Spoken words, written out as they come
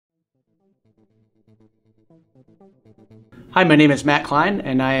Hi, my name is Matt Klein,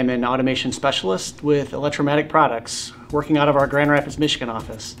 and I am an automation specialist with Electro-Matic products, working out of our Grand Rapids, Michigan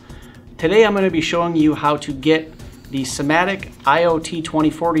office. Today I'm going to be showing you how to get the Simatic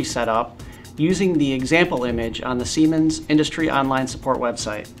IoT2040 set up using the example image on the Siemens Industry Online Support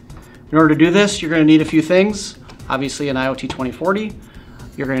website. In order to do this, you're going to need a few things. Obviously an IoT2040.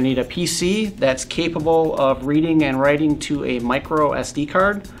 You're going to need a PC that's capable of reading and writing to a micro SD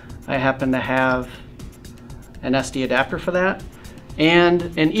card. I happen to have an SD adapter for that, and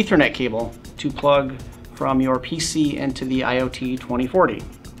an Ethernet cable to plug from your PC into the IoT2040.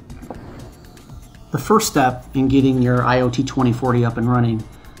 The first step in getting your IoT2040 up and running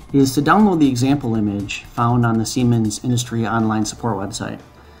is to download the example image found on the Siemens Industry Online Support website.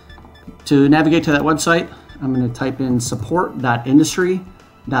 To navigate to that website, I'm going to type in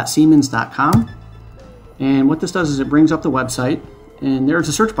support.industry.siemens.com, and what this does is it brings up the website, and there's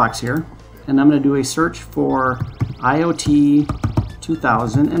a search box here, and I'm going to do a search for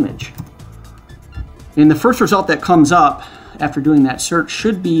IoT2040 image. And the first result that comes up after doing that search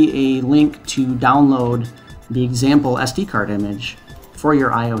should be a link to download the example SD card image for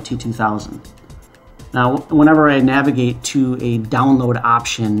your IoT2040. Now, whenever I navigate to a download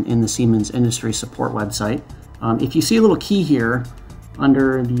option in the Siemens Industry Support website, if you see a little key here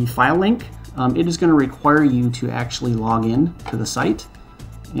under the file link, it is going to require you to actually log in to the site.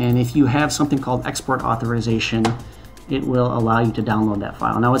 And if you have something called export authorization, it will allow you to download that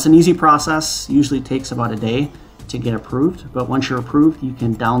file. Now, it's an easy process, usually takes about a day to get approved, but once you're approved, you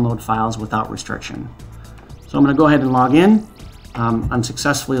can download files without restriction. So I'm going to go ahead and log in. I'm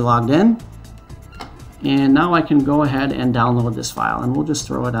successfully logged in, and now I can go ahead and download this file, and we'll just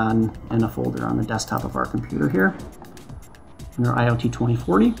throw it on in a folder on the desktop of our computer here under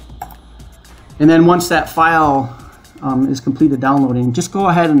IoT2040. And then once that file is completed downloading, just go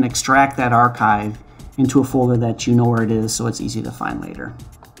ahead and extract that archive into a folder that you know where it is so it's easy to find later.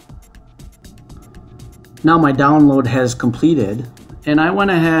 Now my download has completed, and I went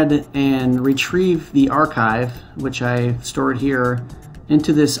ahead and retrieved the archive, which I stored here,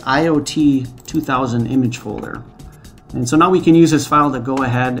 into this IoT2040 image folder. And so now we can use this file to go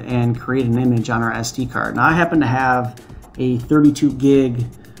ahead and create an image on our SD card. Now I happen to have a 32 gig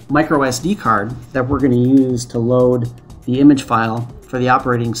micro SD card that we're going to use to load the image file for the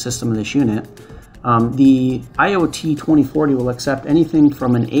operating system of this unit. The IoT2040 will accept anything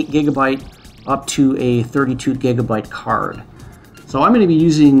from an 8 gigabyte up to a 32 gigabyte card. So I'm going to be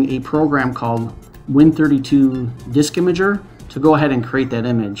using a program called Win32 Disk Imager to go ahead and create that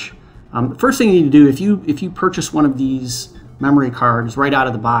image. The first thing you need to do, if you purchase one of these memory cards right out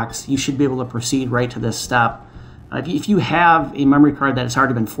of the box, you should be able to proceed right to this step. If you have a memory card that has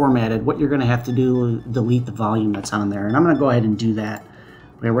already been formatted, what you're going to have to do is delete the volume that's on there. And I'm going to go ahead and do that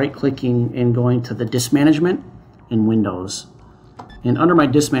by right-clicking and going to the Disk Management in Windows. And under my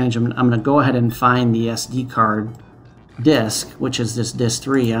Disk Management, I'm going to go ahead and find the SD card disk, which is this disk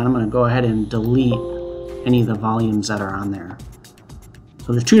 3, and I'm going to go ahead and delete any of the volumes that are on there.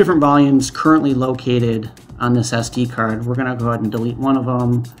 So there's two different volumes currently located on this SD card. We're going to go ahead and delete one of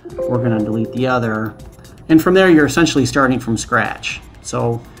them. We're going to delete the other. And from there, you're essentially starting from scratch.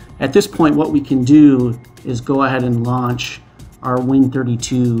 So at this point, what we can do is go ahead and launch our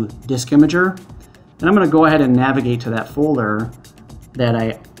Win32 Disk Imager. And I'm going to go ahead and navigate to that folder that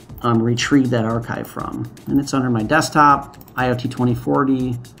I retrieved that archive from. And it's under my desktop,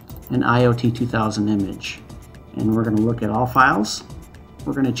 IoT2040, and IoT2040 image. And we're going to look at all files.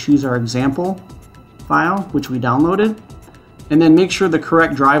 We're going to choose our example file, which we downloaded, and then make sure the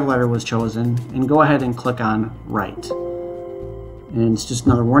correct drive letter was chosen, and go ahead and click on Write. And it's just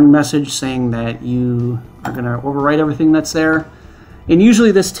another warning message saying that you are going to overwrite everything that's there. And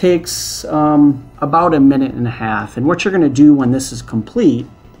usually this takes about a minute and a half. And what you're going to do when this is complete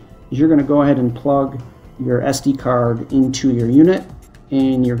is you're going to go ahead and plug your SD card into your unit,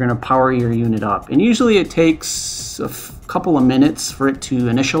 and you're going to power your unit up. And usually it takes a couple of minutes for it to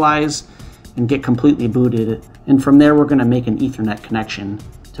initialize and get completely booted. And from there, we're going to make an Ethernet connection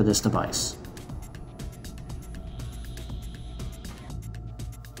to this device.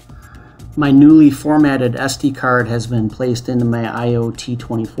 My newly formatted SD card has been placed into my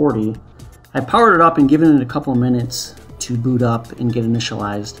IoT2040. I powered it up and given it a couple of minutes to boot up and get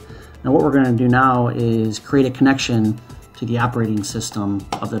initialized. Now what we're going to do now is create a connection to the operating system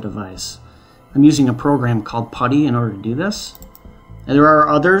of the device. I'm using a program called PuTTY in order to do this. And there are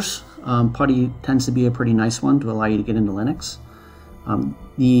others. PuTTY tends to be a pretty nice one to allow you to get into Linux.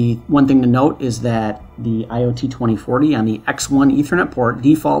 The one thing to note is that the IoT2040 on the X1 Ethernet port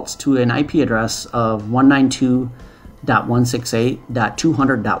defaults to an IP address of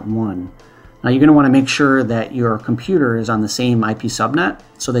 192.168.200.1. Now you're going to want to make sure that your computer is on the same IP subnet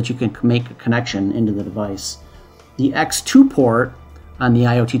so that you can make a connection into the device. The X2 port on the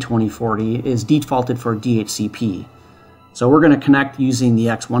IoT2040 is defaulted for DHCP. So we're going to connect using the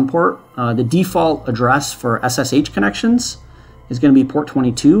X1 port. The default address for SSH connections is going to be port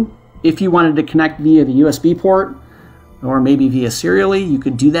 22. If you wanted to connect via the USB port or maybe via serially, you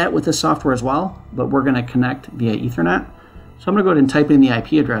could do that with the software as well, but we're going to connect via Ethernet. So I'm going to go ahead and type in the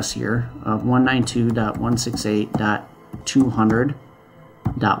IP address here of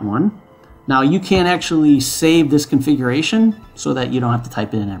 192.168.200.1. Now you can actually save this configuration so that you don't have to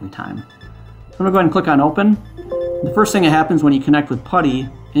type it in every time. So I'm going to go ahead and click on Open. The first thing that happens when you connect with PuTTY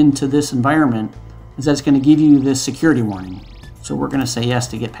into this environment is that it's going to give you this security warning. So we're going to say yes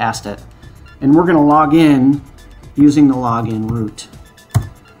to get past it. And we're going to log in using the login route.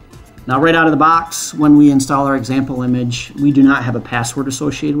 Now right out of the box, when we install our example image, we do not have a password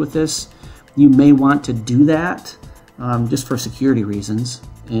associated with this. You may want to do that just for security reasons.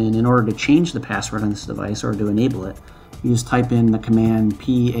 And in order to change the password on this device or to enable it, you just type in the command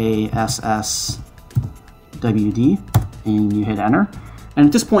PASSWD and you hit enter. And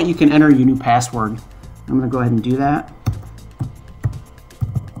at this point you can enter your new password. I'm going to go ahead and do that.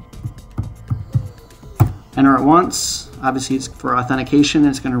 Enter it once. Obviously it's for authentication.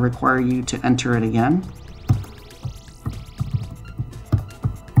 It's going to require you to enter it again.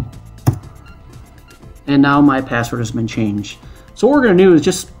 And now my password has been changed. So what we're going to do is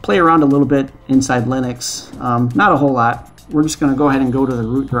just play around a little bit inside Linux. Not a whole lot. We're just going to go ahead and go to the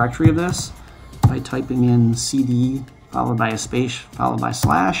root directory of this by typing in CD followed by a space followed by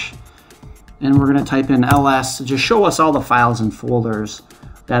slash. And we're going to type in ls to just show us all the files and folders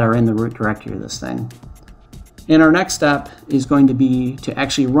that are in the root directory of this thing. And our next step is going to be to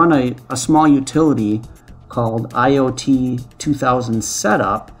actually run a small utility called IoT2040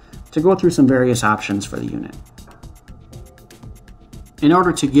 setup to go through some various options for the unit. In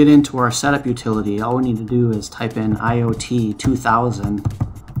order to get into our setup utility, all we need to do is type in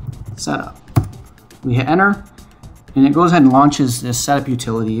IoT2040 setup. We hit enter, and it goes ahead and launches this setup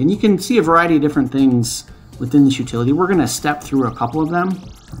utility. And you can see a variety of different things within this utility. We're going to step through a couple of them.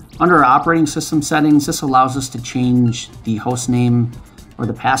 Under our operating system settings, this allows us to change the host name or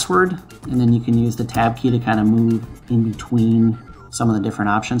the password, and then you can use the tab key to kind of move in between some of the different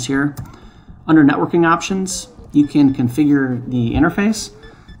options here. Under networking options, you can configure the interface.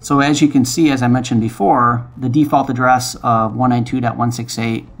 So as you can see, as I mentioned before, the default address of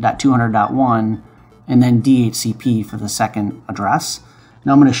 192.168.200.1 and then DHCP for the second address.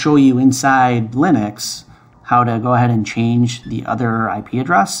 Now I'm going to show you inside Linux how to go ahead and change the other IP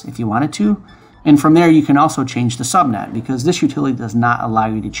address if you wanted to. And from there you can also change the subnet because this utility does not allow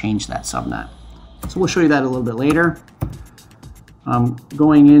you to change that subnet. So we'll show you that a little bit later.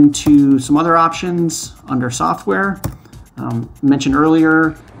 Going into some other options under software. Mentioned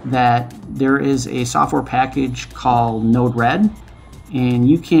earlier that there is a software package called Node-RED, and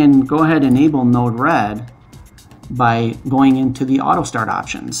you can go ahead and enable Node-RED by going into the auto start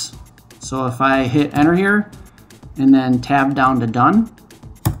options. So if I hit enter here and then tab down to done,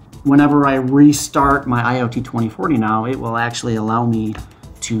 whenever I restart my IoT2040 now, it will actually allow me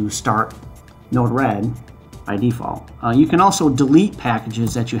to start Node-RED by default. You can also delete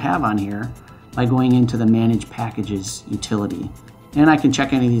packages that you have on here by going into the Manage Packages utility. And I can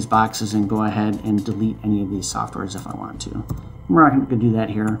check any of these boxes and go ahead and delete any of these softwares if I want to. We're not going to do that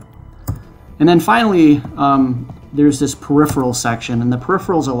here. And then finally, there's this peripheral section, and the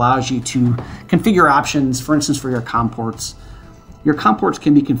peripherals allows you to configure options, for instance, for your COM ports. Your COM ports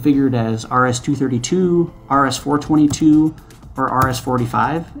can be configured as RS-232, RS-422, or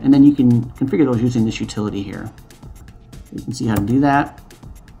RS-45, and then you can configure those using this utility here. You can see how to do that.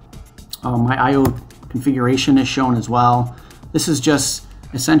 My I/O configuration is shown as well. This is just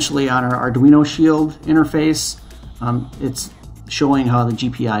essentially on our Arduino Shield interface. It's showing how the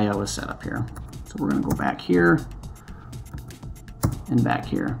GPIO is set up here. So we're going to go back here and back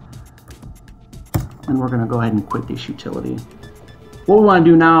here. And we're going to go ahead and quit this utility. What we want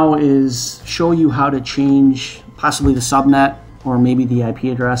to do now is show you how to change possibly the subnet or maybe the IP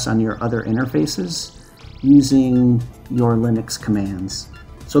address on your other interfaces using your Linux commands.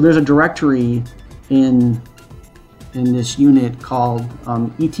 So there's a directory in this unit called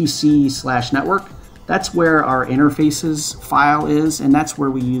etc/network. That's where our interfaces file is, and that's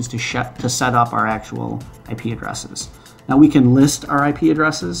where we use to set up our actual IP addresses. Now we can list our IP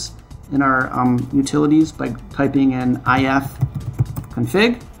addresses in our utilities by typing in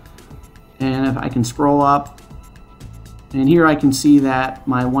ifconfig, and if I can scroll up, and here I can see that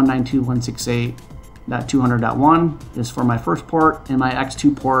my 192.168.200.1 is for my first port, and my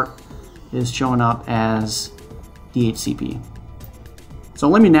X2 port is showing up as DHCP. So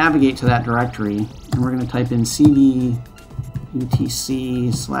let me navigate to that directory, and we're going to type in cd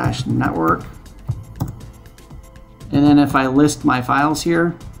utc/network. And then if I list my files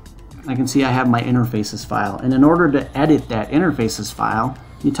here, I can see I have my interfaces file. And in order to edit that interfaces file,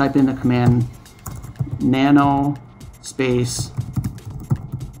 you type in the command nano space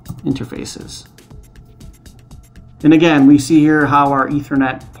interfaces. And again, we see here how our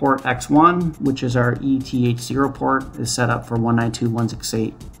Ethernet port X1, which is our ETH0 port, is set up for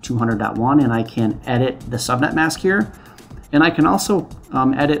 192.168.200.1, and I can edit the subnet mask here. And I can also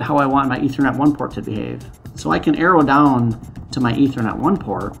edit how I want my Ethernet 1 port to behave. So I can arrow down to my Ethernet 1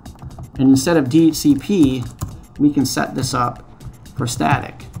 port, and instead of DHCP, we can set this up for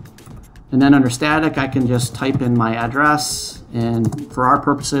static. And then under static, I can just type in my address, and for our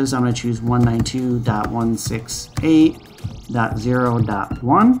purposes, I'm going to choose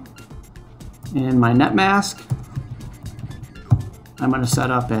 192.168.0.1. And my net mask, I'm going to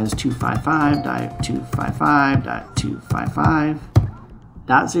set up as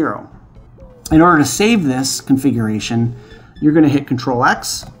 255.255.255.0. In order to save this configuration, you're going to hit Control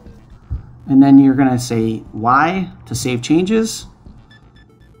X, and then you're going to say Y to save changes.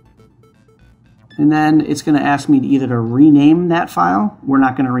 And then it's going to ask me to either to rename that file. We're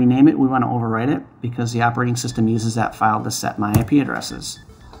not going to rename it. We want to overwrite it because the operating system uses that file to set my IP addresses.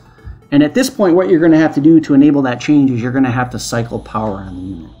 And at this point, what you're going to have to do to enable that change is you're going to have to cycle power on the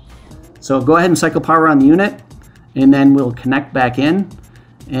unit. So go ahead and cycle power on the unit, and then we'll connect back in,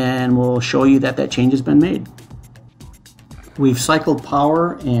 and we'll show you that that change has been made. We've cycled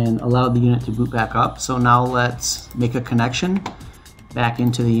power and allowed the unit to boot back up. So now let's make a connection back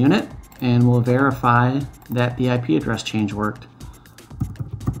into the unit, and we'll verify that the IP address change worked.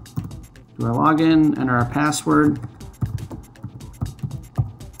 Do our login, enter our password,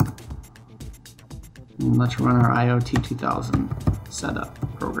 and let's run our IoT2040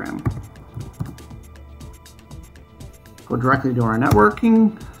 setup program. Go directly to our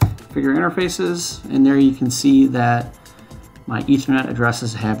networking, configure interfaces, and there you can see that my Ethernet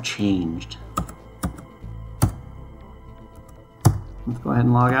addresses have changed. Let's go ahead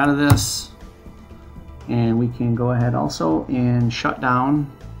and log out of this, and we can go ahead also and shut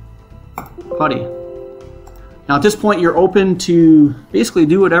down PuTTY. Now at this point, you're open to basically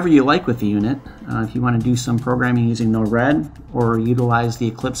do whatever you like with the unit. If you want to do some programming using Node-RED or utilize the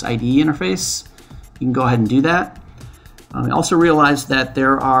Eclipse IDE interface, you can go ahead and do that. I also realize that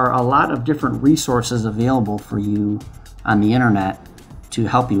there are a lot of different resources available for you on the internet to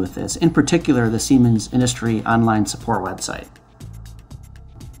help you with this, in particular the Siemens Industry Online Support website.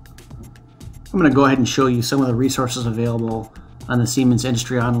 I'm going to go ahead and show you some of the resources available on the Siemens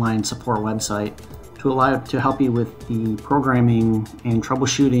Industry Online Support website to help you with the programming and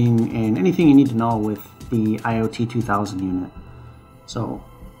troubleshooting and anything you need to know with the IoT2040 unit. So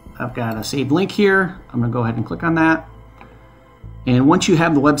I've got a saved link here. I'm going to go ahead and click on that. And once you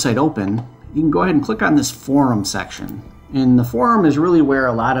have the website open, you can go ahead and click on this forum section. And the forum is really where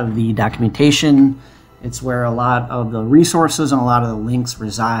a lot of the documentation, it's where a lot of the resources and a lot of the links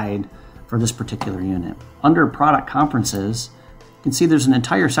reside for this particular unit. Under product conferences, you can see there's an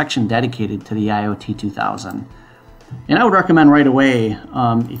entire section dedicated to the IoT2040. And I would recommend right away,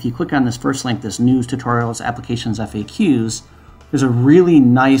 if you click on this first link, this news, tutorials, applications, FAQs, there's a really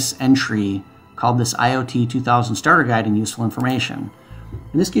nice entry called this IoT2040 Starter Guide and Useful Information.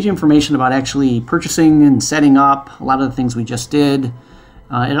 And this gives you information about actually purchasing and setting up a lot of the things we just did.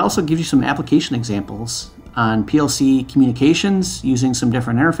 It also gives you some application examples on PLC communications using some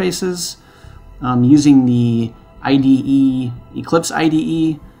different interfaces, using the IDE, Eclipse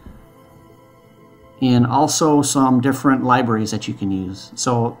IDE, and also some different libraries that you can use.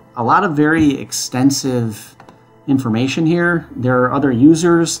 So a lot of very extensive information here. There are other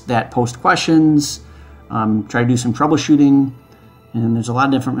users that post questions, try to do some troubleshooting, and there's a lot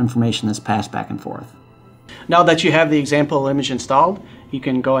of different information that's passed back and forth. Now that you have the example image installed, you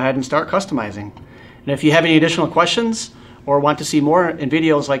can go ahead and start customizing. And if you have any additional questions or want to see more in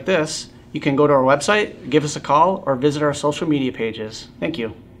videos like this, you can go to our website, give us a call, or visit our social media pages. Thank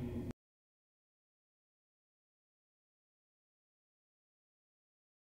you.